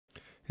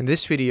In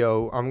this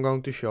video, I'm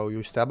going to show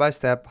you step by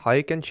step how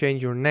you can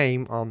change your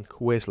name on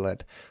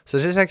Quizlet. So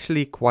this is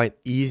actually quite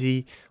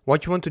easy.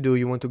 What you want to do,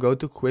 you want to go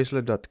to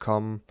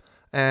Quizlet.com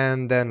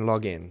and then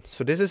log in.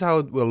 So this is how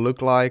it will look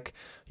like.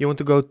 You want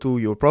to go to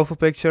your profile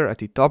picture at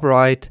the top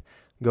right,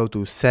 go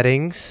to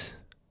settings,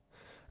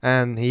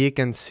 and here you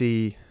can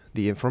see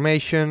the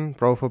information,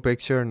 profile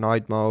picture,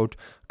 night mode,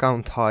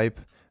 account type,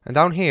 and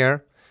down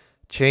here,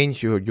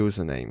 change your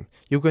username.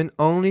 You can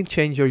only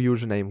change your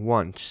username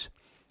once.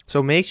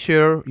 So make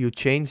sure you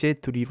change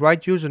it to the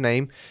right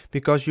username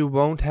because you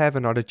won't have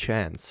another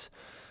chance.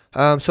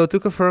 So to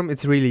confirm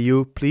it's really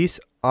you, please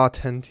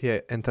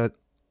authenticate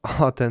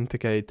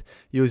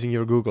using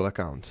your Google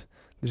account.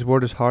 This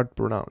word is hard to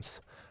pronounce.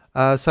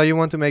 So you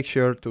want to make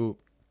sure to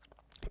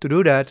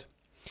do that.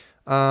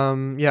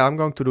 Yeah, I'm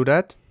going to do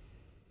that.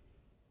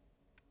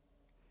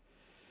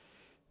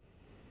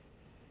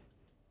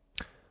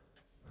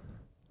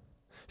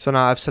 So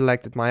now I've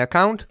selected my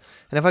account,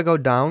 and if I go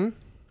down,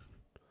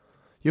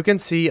 you can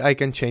see I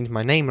can change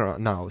my name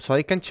now. So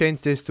I can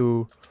change this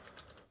to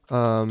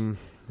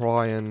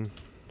Ryan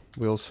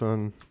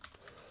Wilson,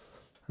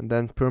 and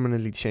then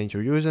permanently change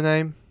your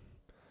username,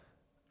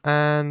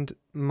 and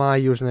my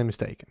username is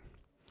taken.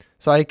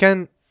 So I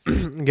can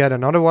get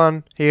another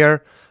one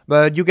here,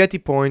 but you get the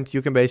point.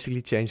 You can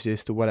basically change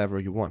this to whatever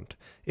you want.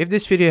 If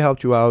this video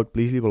helped you out,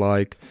 please leave a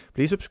like,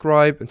 please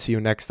subscribe, and see you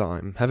next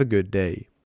time. Have a good day.